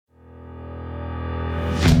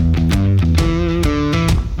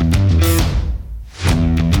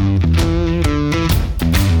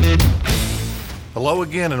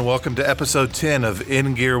again, and welcome to episode 10 of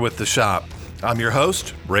In Gear with the Shop. I'm your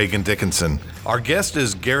host, Reagan Dickinson. Our guest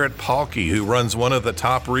is Garrett Pahlke, who runs one of the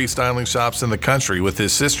top restyling shops in the country with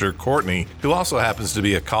his sister, Courtney, who also happens to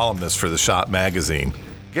be a columnist for the Shop magazine.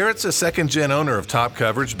 Garrett's a second-gen owner of Top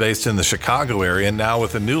Coverage based in the Chicago area and now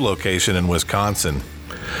with a new location in Wisconsin.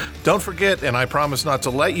 Don't forget, and I promise not to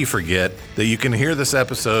let you forget, that you can hear this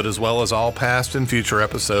episode as well as all past and future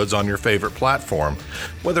episodes on your favorite platform,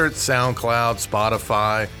 whether it's SoundCloud,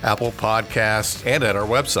 Spotify, Apple Podcasts, and at our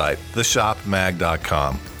website,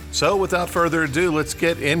 theshopmag.com. So without further ado, let's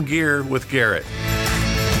get in gear with Garrett.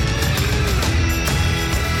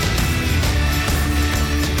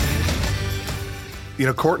 You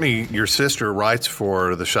know, Courtney, your sister, writes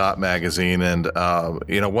for the Shop magazine, and,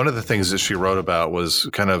 one of the things that she wrote about was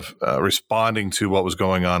kind of responding to what was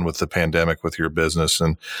going on with the pandemic with your business.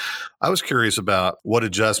 And I was curious about what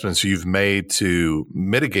adjustments you've made to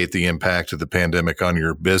mitigate the impact of the pandemic on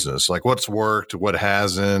your business. Like what's worked, what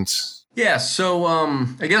hasn't? Yeah, so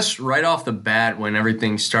I guess right off the bat, when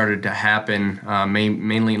everything started to happen,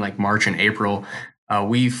 mainly in like March and April,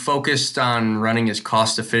 we focused on running as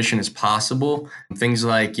cost efficient as possible. Things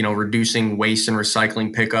like, reducing waste and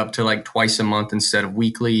recycling pickup to like twice a month instead of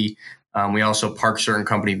weekly. We also parked certain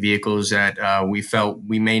company vehicles that we felt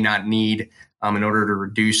we may not need in order to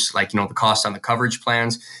reduce the cost on the coverage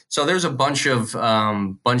plans. So there's a bunch of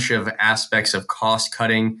aspects of cost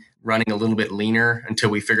cutting, running a little bit leaner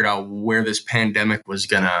until we figured out where this pandemic was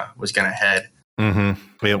gonna head.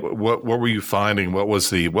 Mm-hmm. Yeah, what were you finding? What was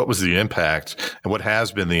the impact, and what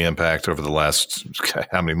has been the impact over the last,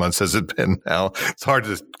 how many months has it been now? It's hard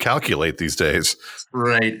to calculate these days.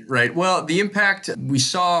 Right. Well, the impact we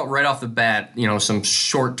saw right off the bat, some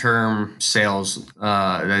short-term sales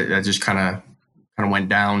that just kind of went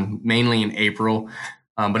down, mainly in April.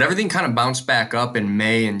 But everything kind of bounced back up in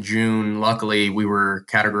May and June. Luckily, we were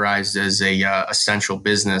categorized as a essential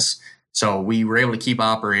business. So we were able to keep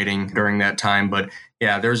operating during that time. But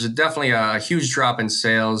yeah, there's definitely a huge drop in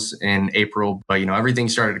sales in April. But, everything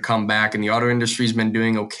started to come back and the auto industry's been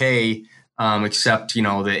doing okay, except,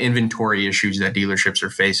 the inventory issues that dealerships are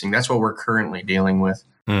facing. That's what we're currently dealing with.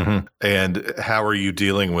 Mm-hmm. And how are you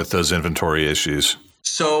dealing with those inventory issues?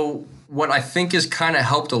 So what I think has kind of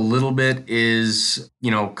helped a little bit is,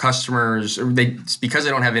 customers, because they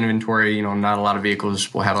don't have inventory, not a lot of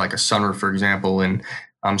vehicles will have like a sunroof, for example. And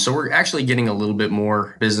so we're actually getting a little bit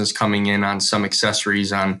more business coming in on some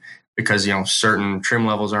accessories because, certain trim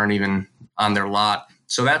levels aren't even on their lot.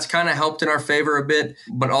 So that's kind of helped in our favor a bit.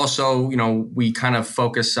 But also, we kind of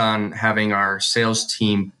focus on having our sales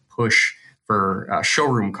team push for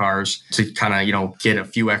showroom cars to kind of, get a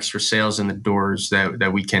few extra sales in the doors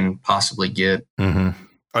that we can possibly get. Mm-hmm.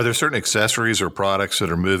 Are there certain accessories or products that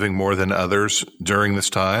are moving more than others during this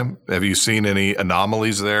time? Have you seen any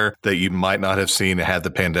anomalies there that you might not have seen had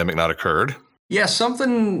the pandemic not occurred? Yeah,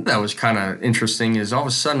 something that was kind of interesting is all of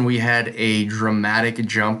a sudden we had a dramatic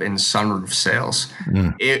jump in sunroof sales.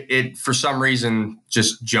 It for some reason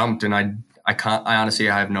just jumped, and I honestly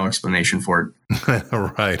have no explanation for it.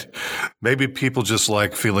 Right. Maybe people just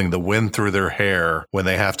like feeling the wind through their hair when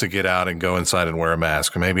they have to get out and go inside and wear a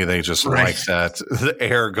mask. Maybe they just like that, the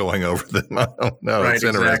air going over them. I don't know. Right, it's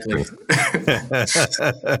interesting.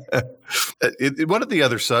 Exactly. One of the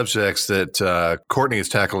other subjects that Courtney has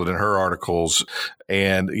tackled in her articles,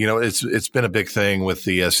 and it's been a big thing with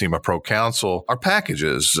the SEMA Pro Council, are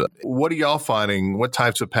packages. What are y'all finding? What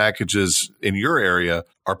types of packages in your area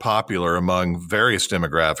are popular among various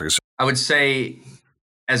demographics? I would say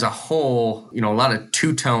as a whole, a lot of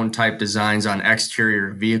two-tone type designs on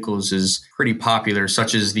exterior vehicles is pretty popular,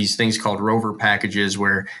 such as these things called Rover packages,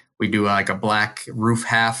 where we do like a black roof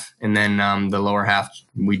half, and then the lower half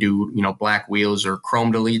we do, black wheels or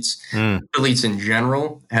chrome deletes. Deletes in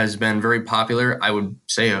general has been very popular, I would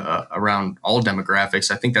say, around all demographics.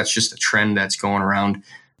 I think that's just a trend that's going around.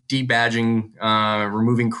 Debadging,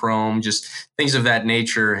 removing chrome, just things of that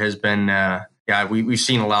nature has been, we've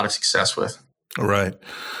seen a lot of success with. Right.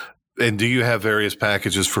 And do you have various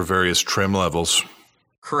packages for various trim levels?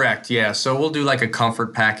 Correct. Yeah. So we'll do like a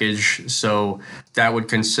comfort package. So that would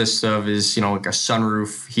consist of like a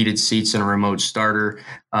sunroof, heated seats, and a remote starter.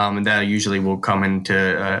 And that usually will come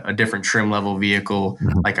into a different trim level vehicle,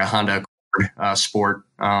 like a Honda Accord Sport.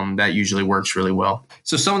 That usually works really well.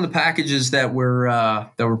 So some of the packages that we're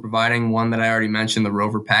providing, one that I already mentioned, the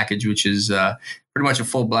Rover package, which is pretty much a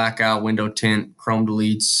full blackout, window tint, chrome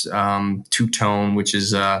deletes, two-tone, which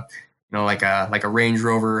is like a Range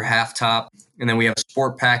Rover half top. And then we have a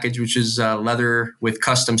sport package, which is leather with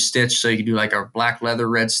custom stitch. So you can do like a black leather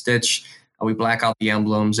red stitch. We black out the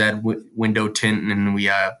emblems, add window tint, and then we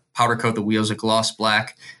powder coat the wheels a gloss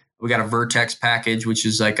black. We got a Vertex package, which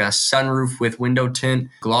is like a sunroof with window tint,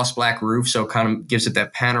 gloss black roof. So it kind of gives it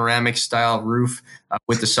that panoramic style roof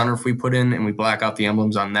with the sunroof we put in, and we black out the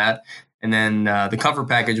emblems on that. And then the comfort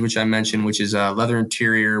package, which I mentioned, which is a leather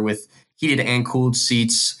interior with heated and cooled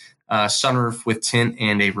seats, sunroof with tint,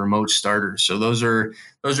 and a remote starter. So those are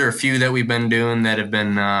a few that we've been doing that have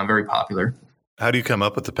been very popular. How do you come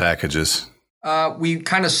up with the packages? We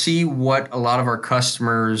kind of see what a lot of our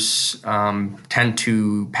customers tend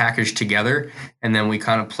to package together, and then we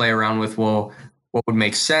kind of play around with, well, what would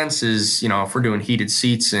make sense is, if we're doing heated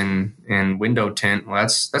seats and window tint, well,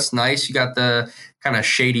 that's nice. You got the kind of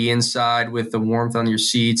shady inside with the warmth on your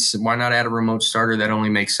seats. Why not add a remote starter? That only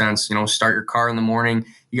makes sense. Start your car in the morning.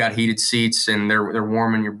 You got heated seats, and they're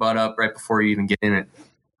warming your butt up right before you even get in it.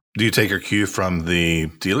 Do you take your cue from the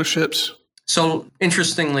dealerships? So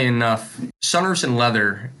interestingly enough, sunroofs and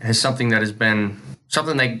leather is something that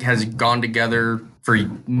has gone together for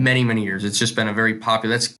many, many years. It's just been a very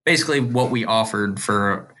popular. That's basically what we offered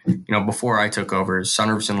for, before I took over, is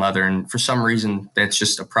sunroofs and leather. And for some reason, that's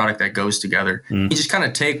just a product that goes together. You just kind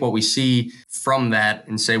of take what we see from that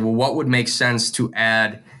and say, well, what would make sense to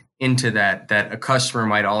add into that a customer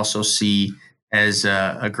might also see as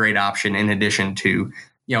a great option in addition to,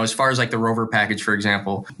 as far as like the Rover package, for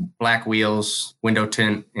example, black wheels, window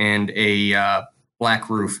tint, and a black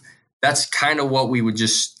roof. That's kind of what we would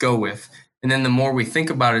just go with. And then the more we think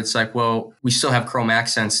about it, it's like, well, we still have chrome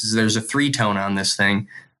accents. There's a 3-tone on this thing.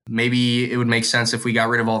 Maybe it would make sense if we got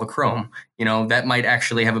rid of all the chrome. That might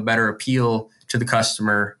actually have a better appeal to the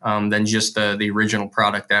customer than just the original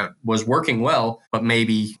product that was working well, but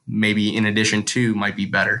maybe in addition to might be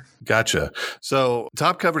better. Gotcha. So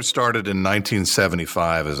Top Coverage started in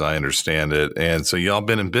 1975, as I understand it. And so y'all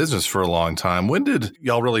been in business for a long time. When did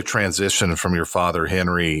y'all really transition from your father,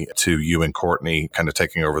 Henry, to you and Courtney kind of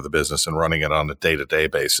taking over the business and running it on a day-to-day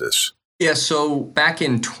basis? Yeah, so back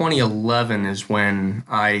in 2011 is when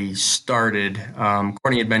I started.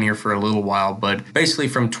 Courtney had been here for a little while, but basically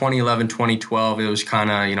from 2011, 2012, it was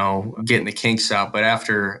kind of, getting the kinks out. But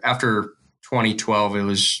after 2012, it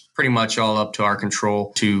was pretty much all up to our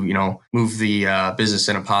control to, move the business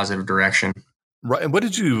in a positive direction. Right. And what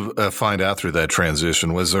did you find out through that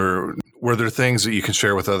transition? Were there things that you can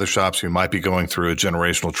share with other shops who might be going through a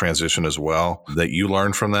generational transition as well that you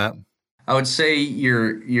learned from that? I would say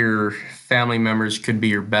your family members could be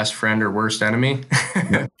your best friend or worst enemy.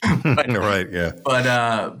 Right. Yeah.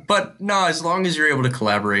 But no, as long as you're able to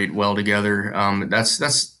collaborate well together,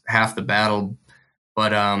 that's half the battle.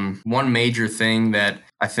 But one major thing that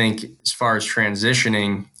I think, as far as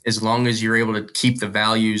transitioning, as long as you're able to keep the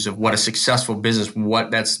values of what a successful business,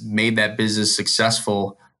 what that's made that business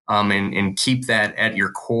successful, and keep that at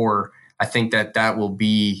your core, I think that will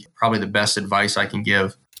be probably the best advice I can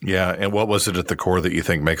give. Yeah. And what was it at the core that you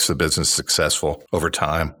think makes the business successful over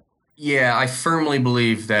time? Yeah, I firmly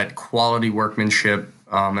believe that quality workmanship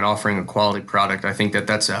and offering a quality product, I think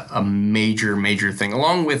that's a major, major thing.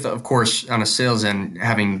 Along with, of course, on a sales end,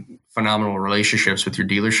 having phenomenal relationships with your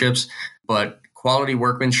dealerships. But quality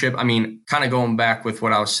workmanship, kind of going back with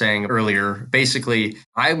what I was saying earlier, basically,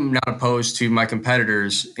 I'm not opposed to my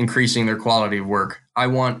competitors increasing their quality of work. I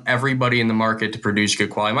want everybody in the market to produce good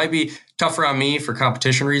quality. It might be tougher on me for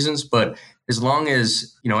competition reasons, but as long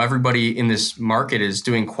as, everybody in this market is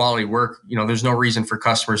doing quality work, there's no reason for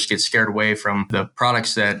customers to get scared away from the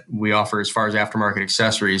products that we offer as far as aftermarket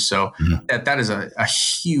accessories. So that is a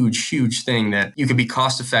huge, huge thing, that you can be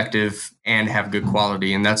cost effective and have good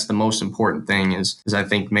quality. And that's the most important thing is I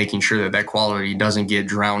think making sure that quality doesn't get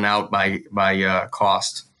drowned out by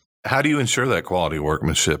cost. How do you ensure that quality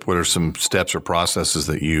workmanship? What are some steps or processes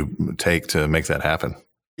that you take to make that happen?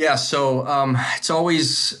 Yeah, so it's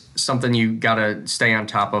always something you got to stay on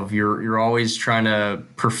top of. You're always trying to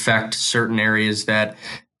perfect certain areas that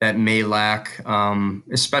may lack,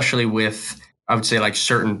 especially with, I would say, like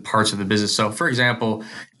certain parts of the business. So, for example,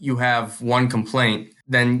 you have one complaint,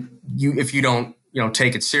 then if you don't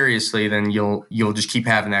take it seriously, then you'll just keep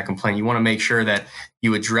having that complaint. You want to make sure that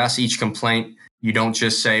you address each complaint. You don't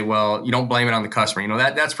just say, well, you don't blame it on the customer.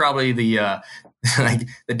 That's probably the like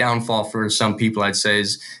the downfall for some people, I'd say,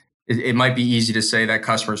 is it might be easy to say that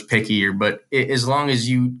customer's pickier, but as long as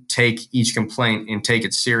you take each complaint and take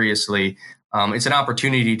it seriously, it's an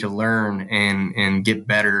opportunity to learn and get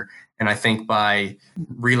better. And I think by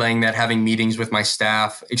relaying that, having meetings with my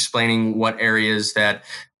staff, explaining what areas that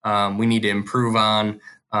we need to improve on,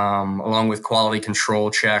 along with quality control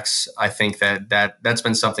checks, I think that's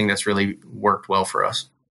been something that's really worked well for us.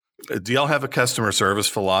 Do y'all have a customer service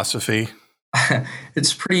philosophy?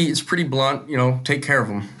 It's pretty blunt. Take care of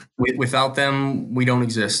them. Without them, we don't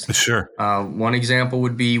exist. Sure. One example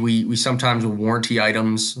would be we sometimes will warranty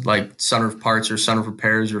items like sunroof parts or sunroof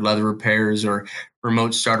repairs or leather repairs or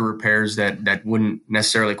remote starter repairs that wouldn't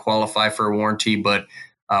necessarily qualify for a warranty, but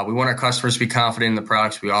we want our customers to be confident in the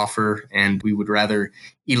products we offer, and we would rather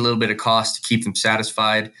eat a little bit of cost to keep them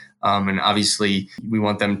satisfied. And obviously, we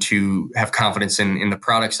want them to have confidence in the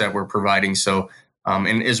products that we're providing. So,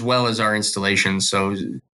 and as well as our installation. So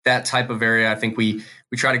that type of area, I think we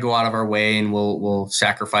try to go out of our way, and we'll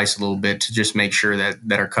sacrifice a little bit to just make sure that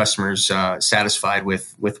our customers satisfied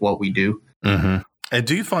with what we do. Mm-hmm. And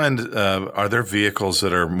do you find are there vehicles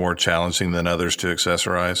that are more challenging than others to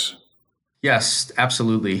accessorize? Yes,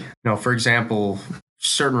 absolutely. For example,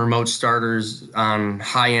 certain remote starters on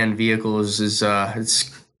high-end vehicles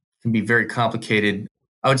can be very complicated.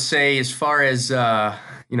 I would say as far as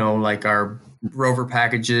like our Rover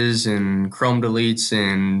packages and chrome deletes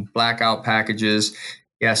and blackout packages,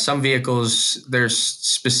 yeah, some vehicles, there's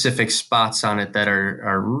specific spots on it that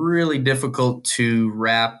are really difficult to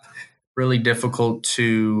wrap, really difficult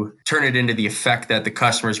to turn it into the effect that the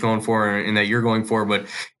customer is going for and that you're going for, but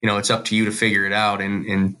it's up to you to figure it out.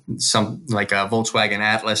 And some like a Volkswagen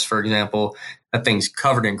Atlas, for example, that thing's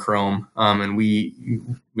covered in chrome, and we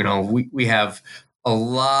have a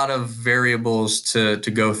lot of variables to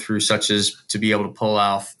go through, such as to be able to pull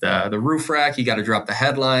off the roof rack. You got to drop the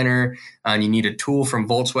headliner, and you need a tool from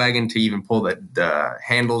Volkswagen to even pull the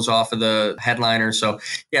handles off of the headliner. So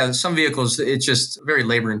yeah, some vehicles, it's just very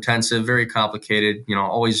labor intensive, very complicated,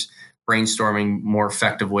 always brainstorming more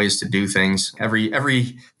effective ways to do things.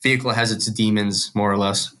 Every vehicle has its demons, more or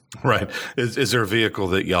less. Right. Is there a vehicle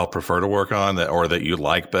that y'all prefer to work on or that you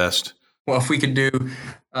like best? Well, if we could do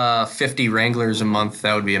 50 Wranglers a month,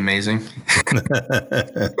 that would be amazing.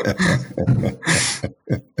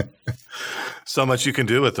 So much you can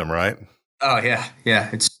do with them, right? Oh, yeah. Yeah.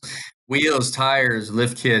 It's wheels, tires,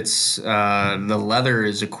 lift kits. The leather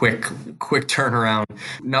is a quick turnaround.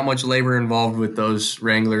 Not much labor involved with those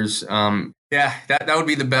Wranglers. Yeah, that would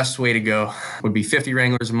be the best way to go. Would be 50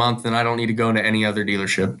 Wranglers a month, and I don't need to go into any other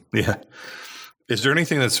dealership. Yeah. Is there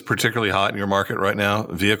anything that's particularly hot in your market right now,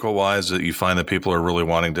 vehicle-wise, that you find that people are really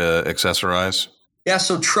wanting to accessorize? Yeah,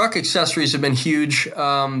 so truck accessories have been huge. The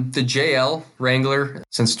JL Wrangler,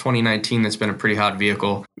 since 2019, that's been a pretty hot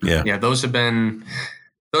vehicle. Yeah, those have been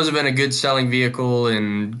a good selling vehicle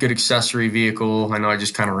and good accessory vehicle. I know I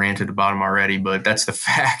just kind of ranted about them already, but that's the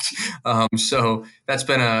fact. So that's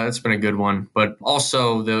been a good one. But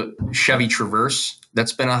also the Chevy Traverse,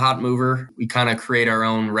 that's been a hot mover. We kind of create our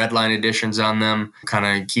own Redline editions on them,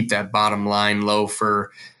 kind of keep that bottom line low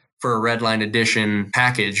for a Redline edition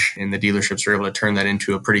package, and the dealerships are able to turn that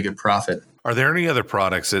into a pretty good profit. Are there any other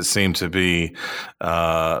products that seem to be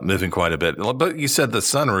moving quite a bit? But you said the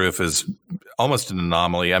sunroof is almost an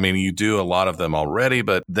anomaly. I mean, you do a lot of them already,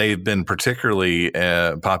 but they've been particularly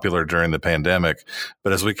popular during the pandemic.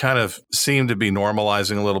 But as we kind of seem to be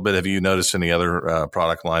normalizing a little bit, have you noticed any other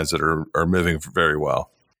product lines that are moving very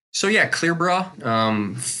well? So yeah, Clear Bra,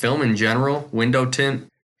 film in general, window tint.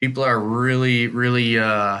 People are really, really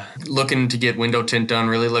looking to get window tint done,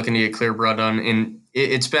 really looking to get Clear Bra done. And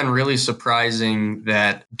it's been really surprising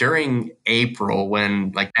that during April,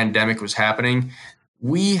 when like pandemic was happening,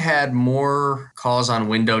 we had more calls on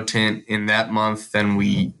window tint in that month than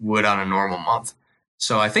we would on a normal month.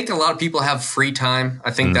 So I think a lot of people have free time.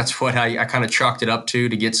 I think that's what I kind of chalked it up to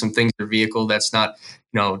get some things in their vehicle that's not,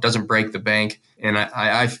 doesn't break the bank. And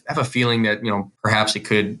I have a feeling that, perhaps it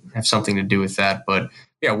could have something to do with that. But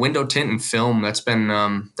yeah, window tint and film, that's been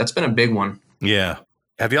a big one. Yeah.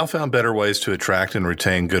 Have y'all found better ways to attract and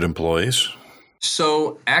retain good employees?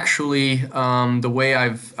 So actually, the way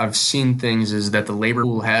I've seen things is that the labor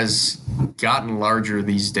pool has gotten larger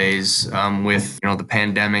these days with the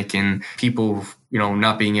pandemic and people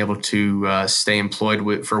not being able to stay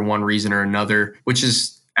employed for one reason or another, which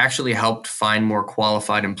has actually helped find more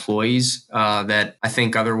qualified employees that I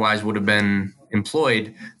think otherwise would have been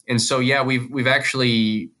employed. And so yeah, we've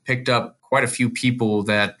actually picked up quite a few people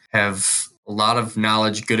that have a lot of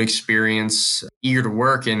knowledge, good experience, eager to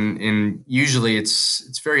work. And usually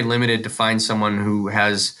it's very limited to find someone who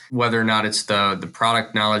has, whether or not it's the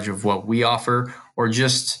product knowledge of what we offer or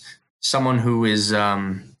just someone who is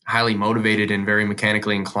highly motivated and very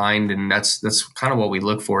mechanically inclined. And that's kind of what we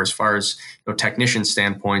look for as far as technician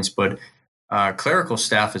standpoints, but clerical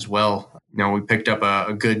staff as well. We picked up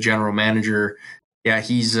a good general manager. Yeah,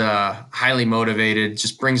 he's highly motivated,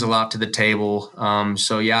 just brings a lot to the table.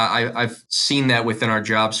 So yeah, I've seen that within our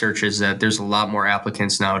job searches that there's a lot more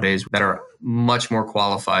applicants nowadays that are much more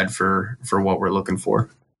qualified for what we're looking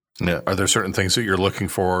for. Yeah. Are there certain things that you're looking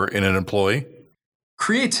for in an employee?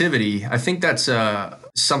 Creativity. I think that's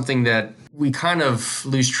something that we kind of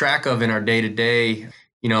lose track of in our day to day.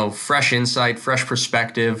 Fresh insight, fresh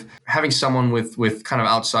perspective, having someone with kind of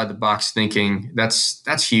outside the box thinking, that's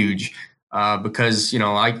huge. Because,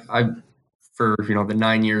 I for, the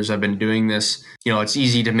 9 years I've been doing this, it's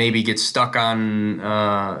easy to maybe get stuck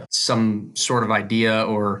on some sort of idea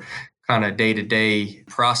or kind of day to day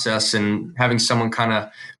process, and having someone kind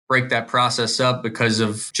of break that process up because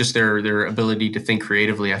of just their ability to think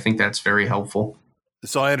creatively. I think that's very helpful.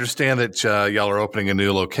 So I understand that y'all are opening a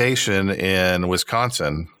new location in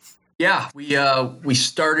Wisconsin. Yeah, we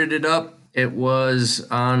started it up. It was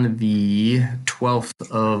on the 12th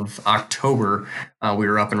of October. We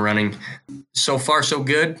were up and running. So far, so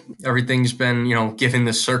good. Everything's been, given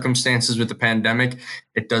the circumstances with the pandemic,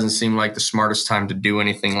 it doesn't seem like the smartest time to do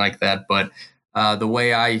anything like that. But the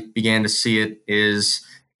way I began to see it is,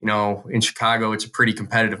 in Chicago, it's a pretty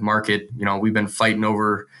competitive market. We've been fighting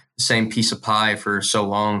over the same piece of pie for so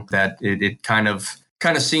long that it kind of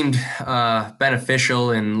seemed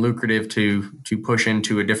beneficial and lucrative to push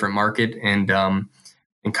into a different market and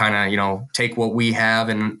kind of, take what we have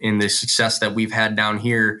and in the success that we've had down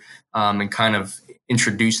here and kind of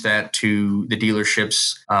introduce that to the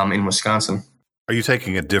dealerships in Wisconsin. Are you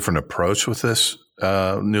taking a different approach with this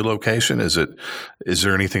new location? Is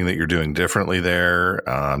there anything that you're doing differently there?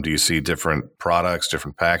 Do you see different products,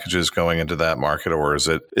 different packages going into that market, or is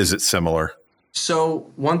it similar?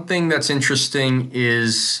 So one thing that's interesting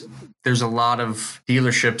is there's a lot of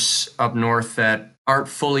dealerships up north that aren't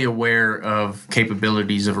fully aware of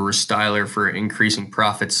capabilities of a restyler for increasing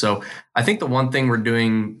profits. So I think the one thing we're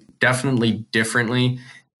doing definitely differently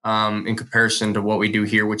in comparison to what we do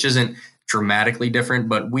here, which isn't dramatically different,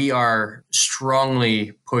 but we are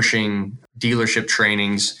strongly pushing dealership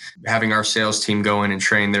trainings, having our sales team go in and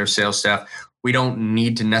train their sales staff. We don't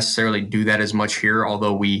need to necessarily do that as much here,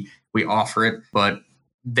 although we offer it, but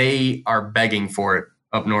they are begging for it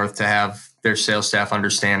up north to have their sales staff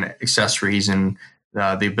understand accessories and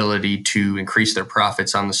the ability to increase their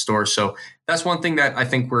profits on the store. So that's one thing that I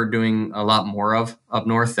think we're doing a lot more of up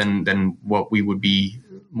north than what we would be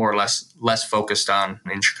more or less focused on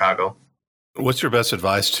in Chicago. What's your best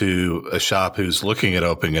advice to a shop who's looking at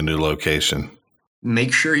opening a new location?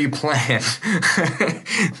 Make sure you plan.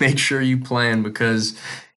 Make sure you plan, because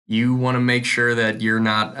you want to make sure that you're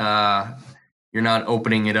not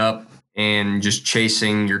opening it up and just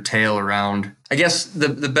chasing your tail around. I guess the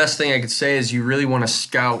best thing I could say is you really want to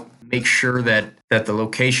scout, make sure that the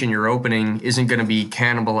location you're opening isn't going to be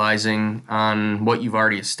cannibalizing on what you've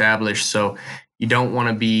already established. So you don't want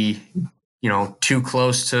to be, too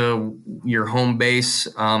close to your home base,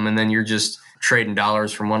 and then you're just trading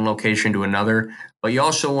dollars from one location to another. But you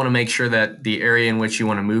also want to make sure that the area in which you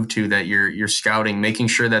want to move to, that you're scouting, making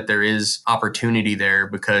sure that there is opportunity there,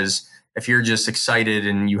 because if you're just excited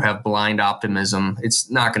and you have blind optimism, it's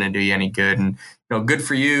not going to do you any good. And good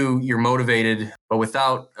for you, you're motivated, but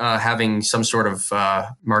without having some sort of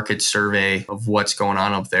market survey of what's going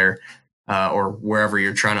on up there or wherever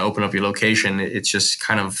you're trying to open up your location, it's just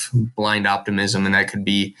kind of blind optimism, and that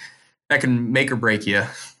can make or break you.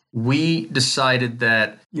 We decided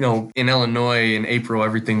that, in Illinois in April,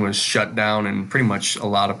 everything was shut down in pretty much a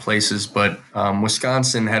lot of places, but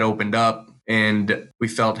Wisconsin had opened up, and we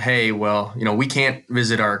felt, hey, well, we can't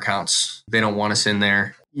visit our accounts. They don't want us in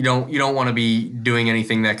there. You don't want to be doing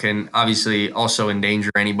anything that can obviously also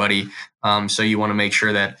endanger anybody. So you want to make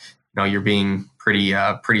sure that, you're being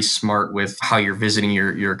pretty smart with how you're visiting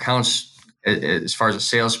your accounts as far as a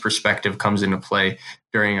sales perspective comes into play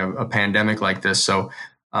during a pandemic like this. So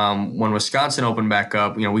when Wisconsin opened back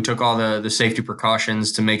up, we took all the safety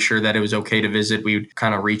precautions to make sure that it was okay to visit. We would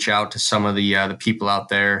kind of reach out to some of the people out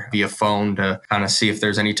there via phone to kind of see if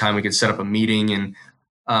there's any time we could set up a meeting.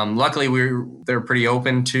 And luckily, they're pretty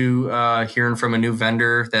open to hearing from a new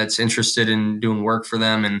vendor that's interested in doing work for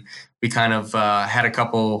them. And we kind of had a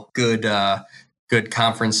couple good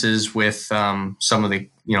conferences with some of the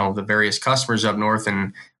the various customers up north,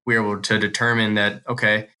 and we were able to determine that,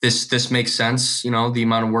 okay, this makes sense. The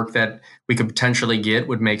amount of work that we could potentially get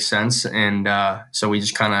would make sense. And so we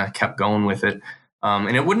just kind of kept going with it.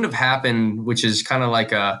 And it wouldn't have happened, which is kind of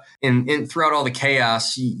like in throughout all the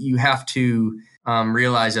chaos, you have to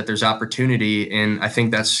realize that there's opportunity. And I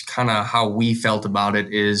think that's kind of how we felt about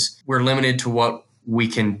it, is we're limited to what we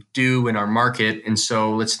can do in our market. And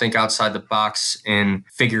so let's think outside the box and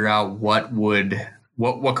figure out what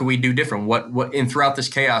could we do different? What and throughout this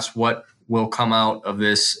chaos, what will come out of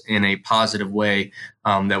this in a positive way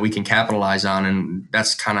that we can capitalize on. And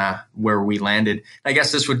that's kind of where we landed. I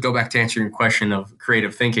guess this would go back to answering your question of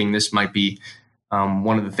creative thinking. This might be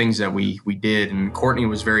one of the things that we did. And Courtney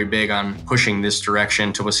was very big on pushing this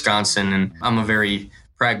direction to Wisconsin. And I'm a very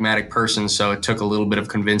pragmatic person, so it took a little bit of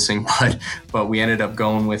convincing, but we ended up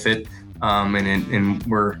going with it. And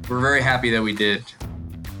we're very happy that we did.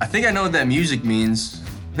 I think I know what that music means.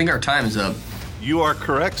 I think our time is up. You are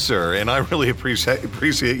correct, sir, and I really appreciate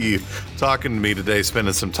you talking to me today,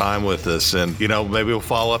 spending some time with us. And, maybe we'll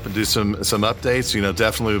follow up and do some updates.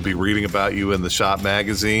 Definitely we'll be reading about you in the Shop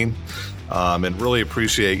magazine, and really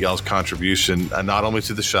appreciate y'all's contribution, not only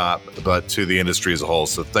to the shop, but to the industry as a whole.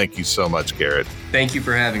 So thank you so much, Garrett. Thank you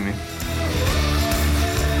for having me.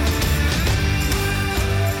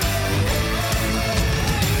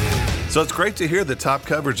 So it's great to hear that Top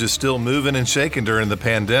Coverage is still moving and shaking during the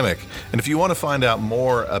pandemic. And if you want to find out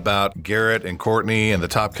more about Garrett and Courtney and the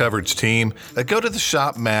Top Coverage team, go to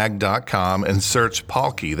theshopmag.com and search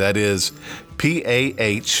Pahlke. That is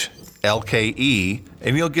PAHLKE.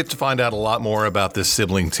 And you'll get to find out a lot more about this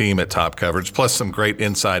sibling team at Top Coverage, plus some great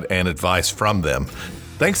insight and advice from them.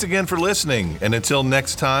 Thanks again for listening. And until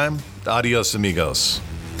next time, adios, amigos.